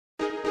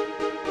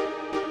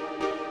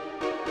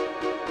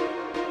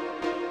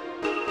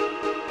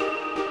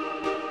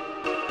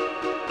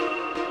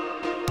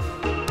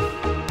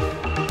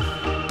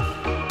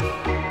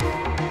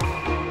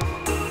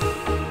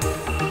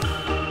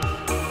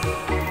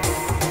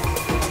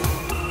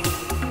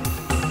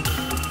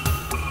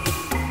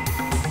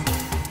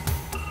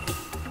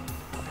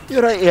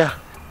You're right here.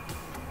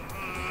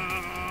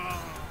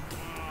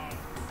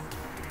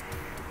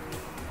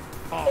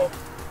 Oh.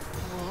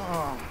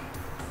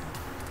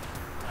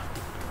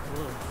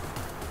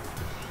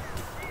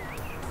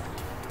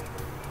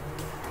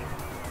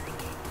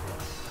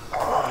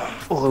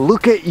 Oh,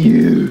 look at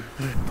you.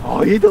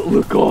 Oh, you don't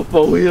look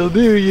awful here,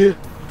 do you?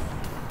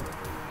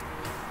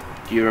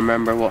 Do you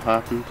remember what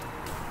happened?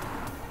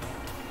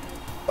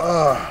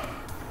 I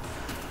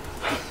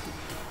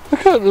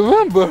can't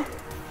remember.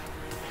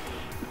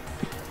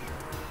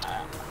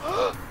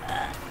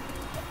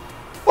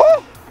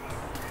 Oh,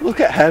 look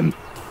at him.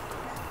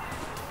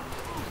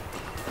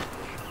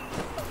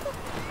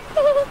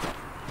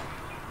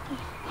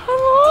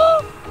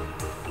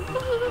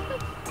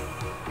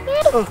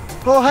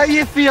 Oh, how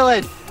you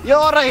feeling? You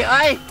alright,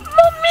 aye?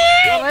 Mommy!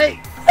 You alright?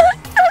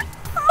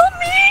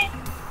 Mommy!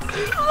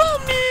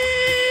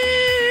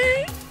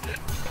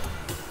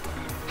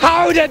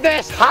 How did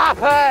this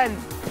happen?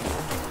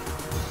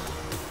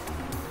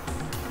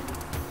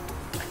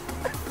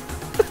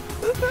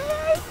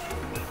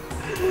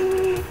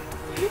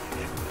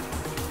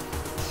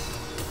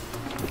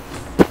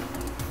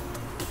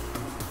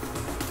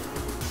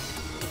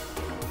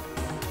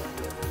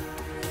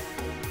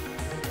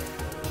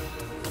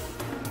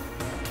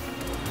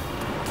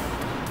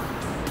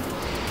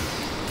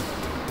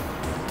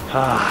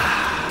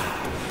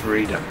 Ah,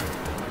 freedom.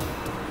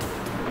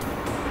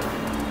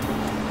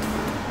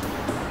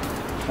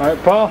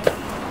 Alright, Paul.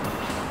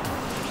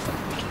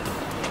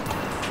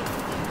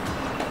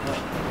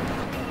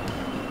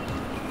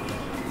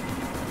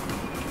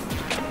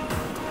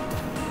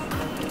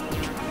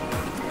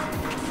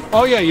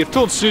 Oh yeah, you've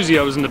told Susie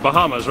I was in the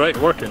Bahamas, right?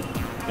 Working.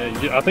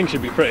 Yeah, I think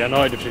she'd be pretty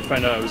annoyed if she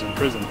found out I was in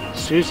prison.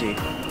 Susie?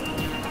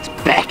 It's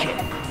Becky.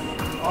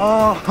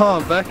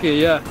 Oh, Becky,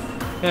 yeah.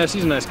 Yeah,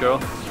 she's a nice girl.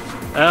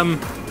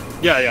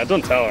 Yeah,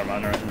 don't tell her,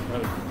 man, or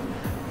anything.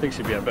 I think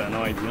she'd be a bit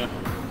annoyed, you know?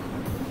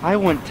 I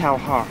won't tell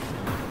her.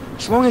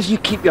 As long as you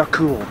keep your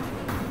cool.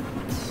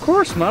 Of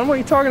course, man, what are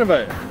you talking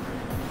about?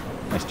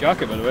 Nice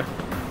jacket, by the way.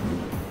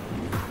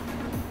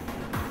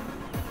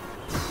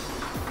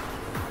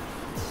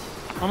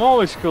 I'm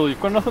always cool,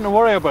 you've got nothing to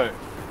worry about.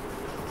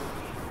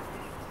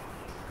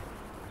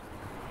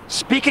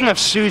 Speaking of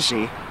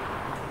Susie...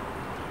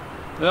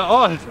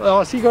 Oh,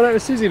 has he got out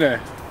with Susie now?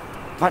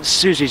 That's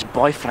Susie's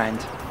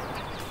boyfriend.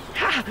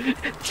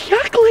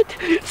 Chocolate!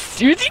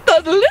 Susie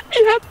doesn't let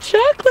me have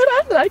chocolate.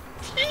 I like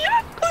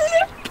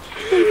chocolate.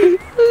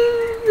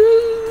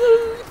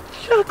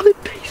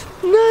 Chocolate tastes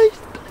nice.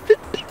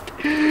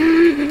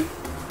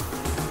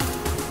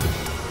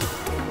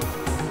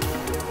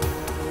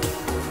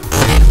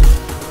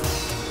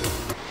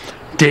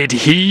 Did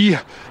he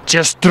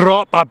just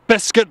drop a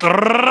biscuit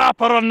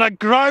wrapper on the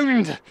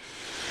ground?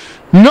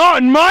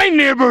 Not in my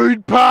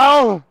neighbourhood,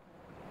 pal!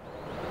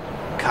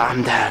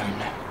 Calm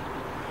down.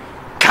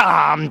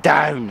 Calm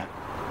down.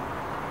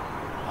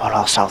 Or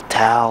else I'll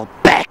tell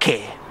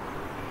Becky.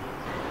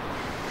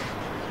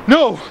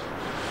 No!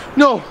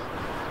 No!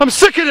 I'm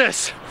sick of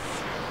this!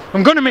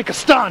 I'm gonna make a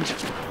stand!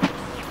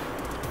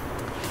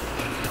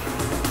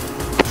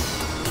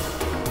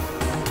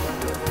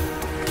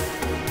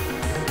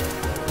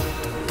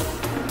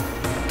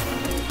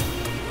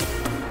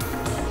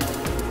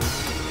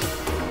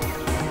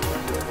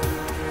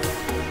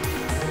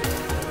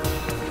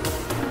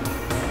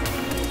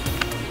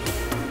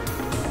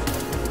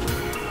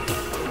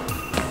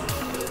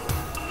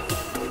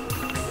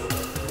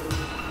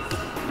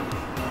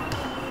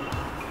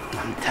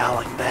 I'm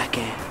telling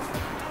Becky.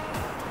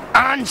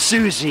 And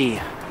Susie.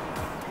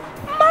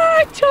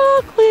 My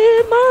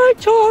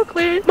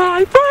chocolate,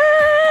 my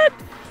friend.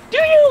 Do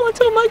you want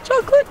some of my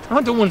chocolate?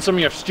 I don't want some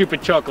of your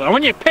stupid chocolate. I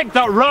want you to pick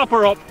that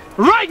wrapper up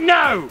right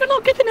now! You're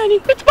not getting any.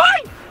 It's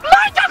mine!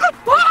 My chocolate!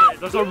 Oh!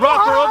 There's a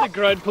wrapper on the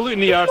ground polluting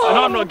the earth and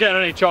I'm not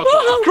getting any chocolate.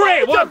 Oh,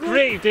 Great! my What a chocolate.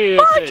 great day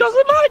My it is!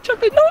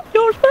 chocolate, not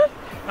yours, man.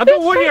 I don't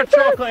It's want my your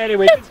friend. chocolate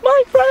anyway. It's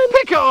my friend.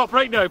 Pick it up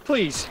right now,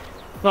 please.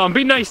 No, I'm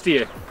being nice to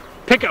you.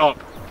 Pick it up.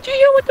 Do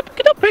you want to pick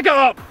it up? Pick it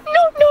up!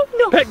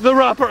 No. Pick the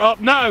wrapper up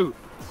now!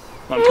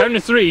 I'm counting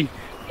to three. No.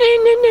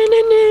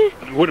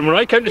 When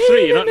I count to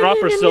three and that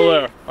wrapper's still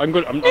there, I'm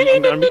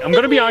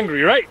gonna be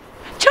angry, right?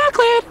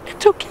 Chocolate!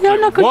 It's okay,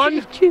 I'm not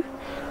going to eat you.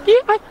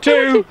 Yeah,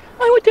 Two,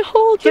 I want to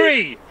hold you.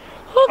 three!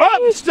 Hug Oh,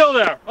 you. it's still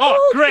there!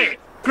 Oh, great!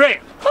 Great!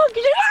 Hug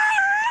you.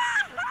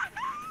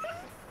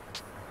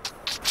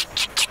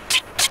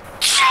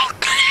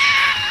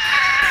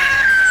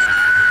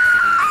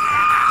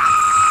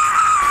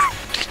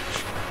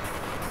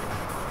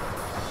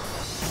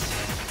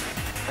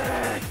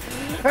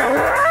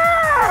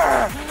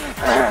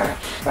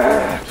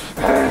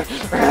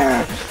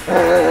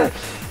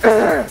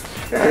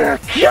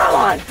 Come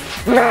on!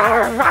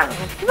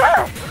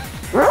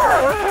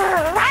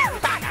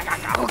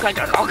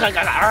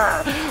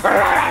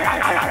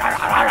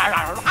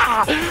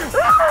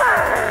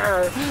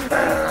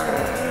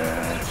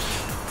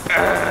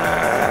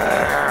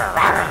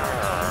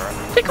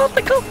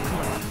 Pickle.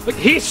 Look,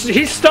 he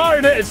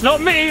started it, it's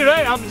not me,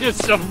 right?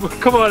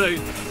 Come on.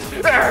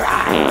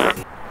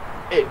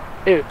 Hey,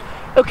 Oh,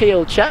 okay,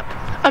 old chap.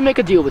 I make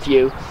a deal with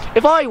you.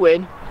 If I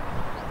win,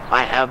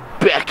 I have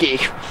Becky.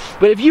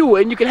 But if you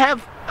win, you can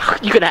have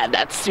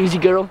that Susie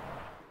girl.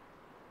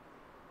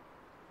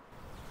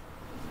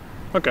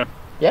 Okay.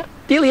 Yeah,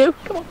 dealio.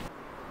 Come on.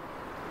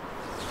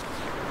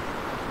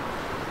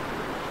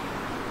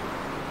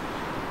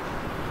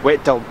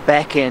 Wait till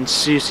Becky and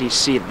Susie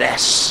see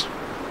this.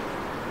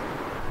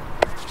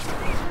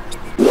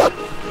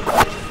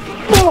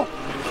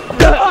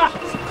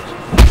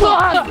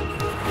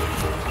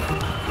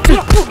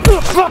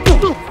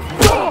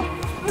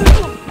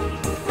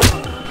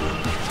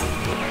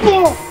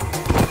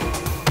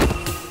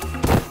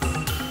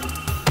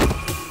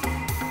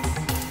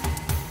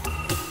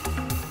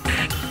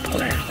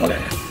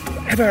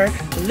 Whatever,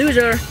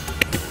 loser.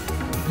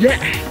 Yeah.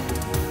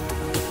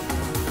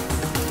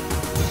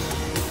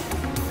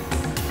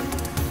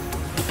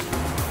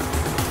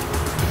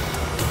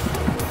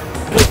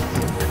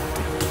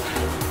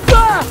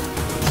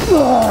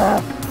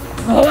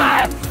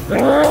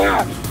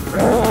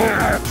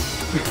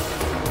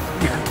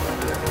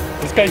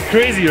 This guy's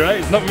crazy, right?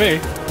 It's not me.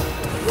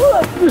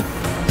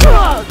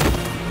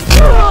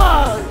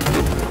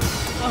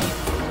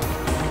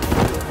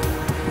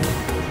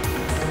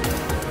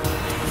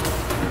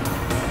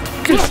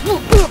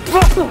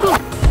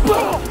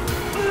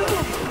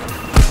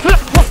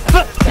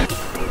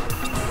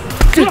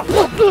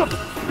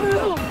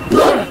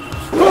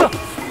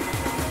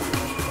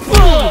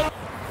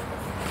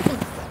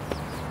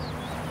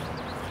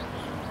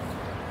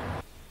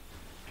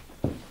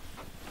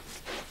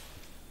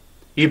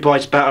 You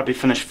boys better be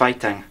finished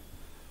fighting.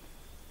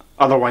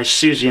 Otherwise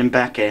Susie and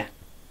Becky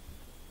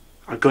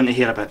are going to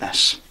hear about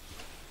this.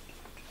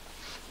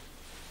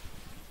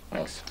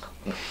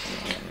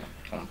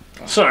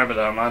 Sorry about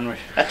that, man.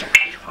 That's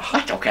okay.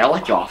 That's okay. I'll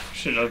let you off.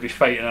 Shouldn't all be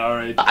fighting at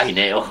our age. I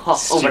know.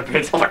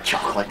 Stupid. Over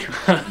chocolate.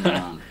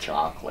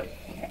 Chocolate.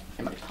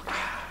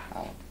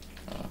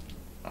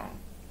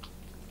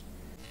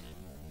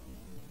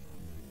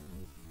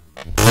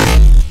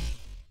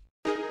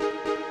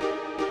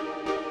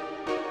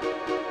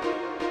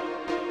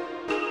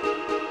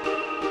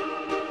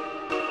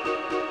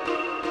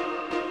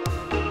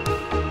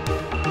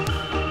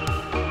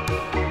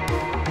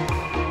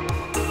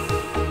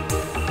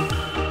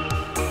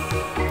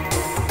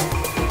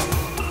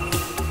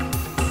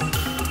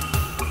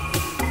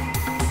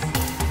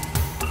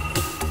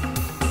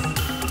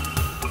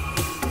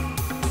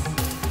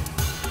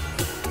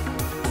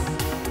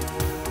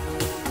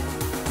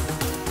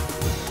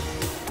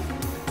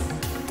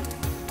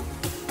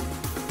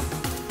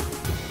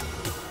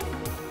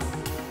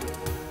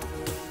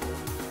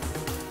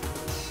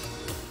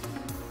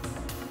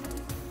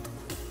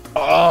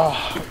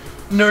 Oh,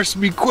 nurse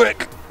me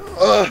quick.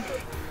 I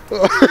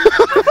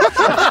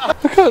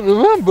can't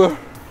remember.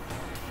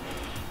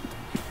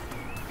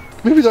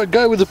 Maybe that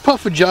guy with the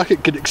puffer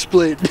jacket could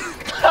explain.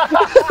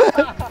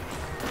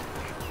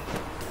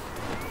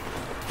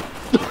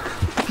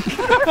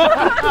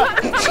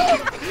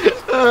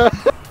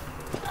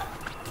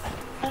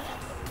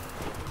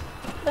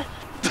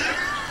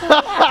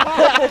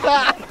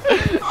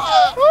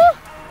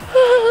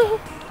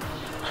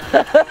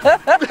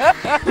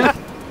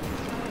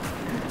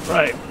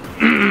 Right.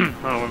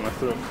 Oh, went my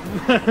throat.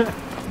 I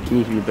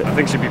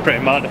think she'd be pretty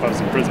mad if I was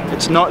in prison.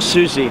 It's not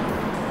Susie.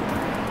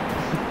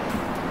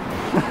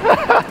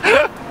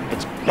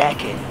 It's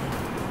Becky.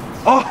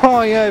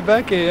 Oh yeah,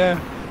 Becky, yeah.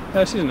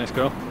 Yeah, she's a nice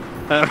girl.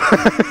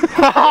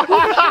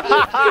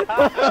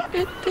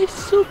 It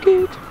tastes so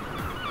good.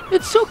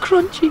 It's so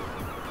crunchy.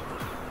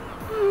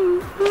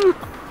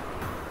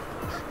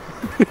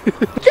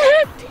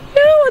 Dad, do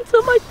you want some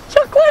of my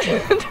chocolate?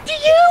 Do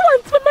you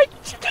want some of my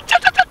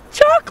chocolate?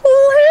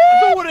 I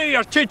don't want any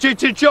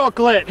of your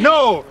chocolate,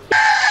 no!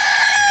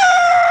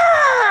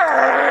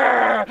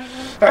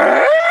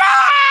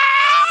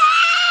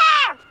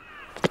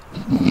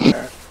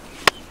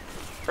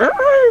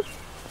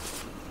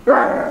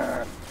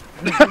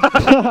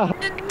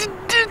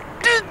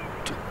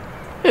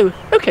 Oh,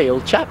 okay,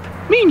 old chap.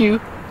 Me and you,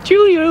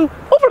 Julio,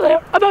 over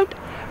there, about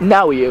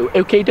now you,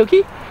 okay,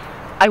 doggy?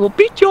 I will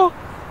beat your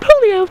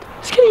pulley out,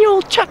 skinny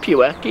old chap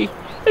you, okay?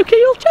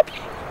 Okay, old chappy?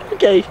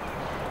 Okay.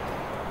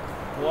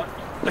 What?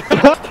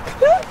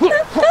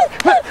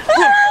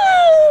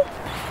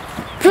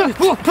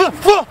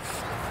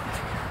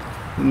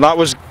 That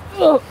was...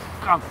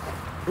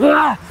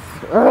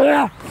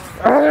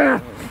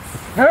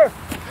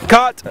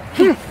 Cut!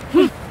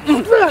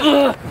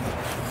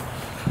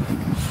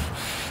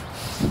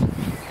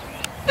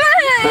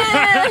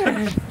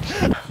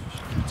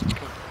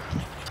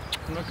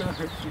 I'm not gonna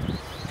hurt you.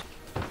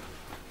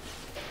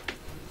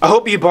 I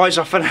hope you boys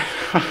are finished.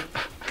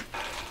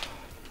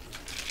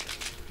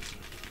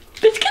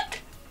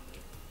 Biscuit?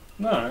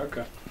 No,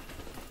 okay.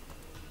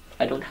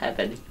 I don't have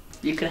any.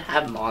 You can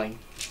have mine.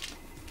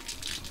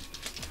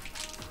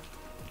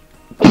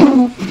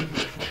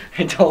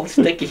 It's all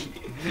sticky.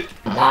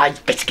 My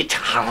biscuit.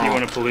 You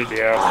want to pollute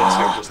the earth, that's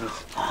your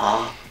business.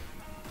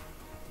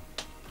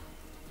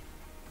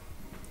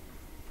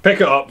 Pick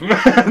it up.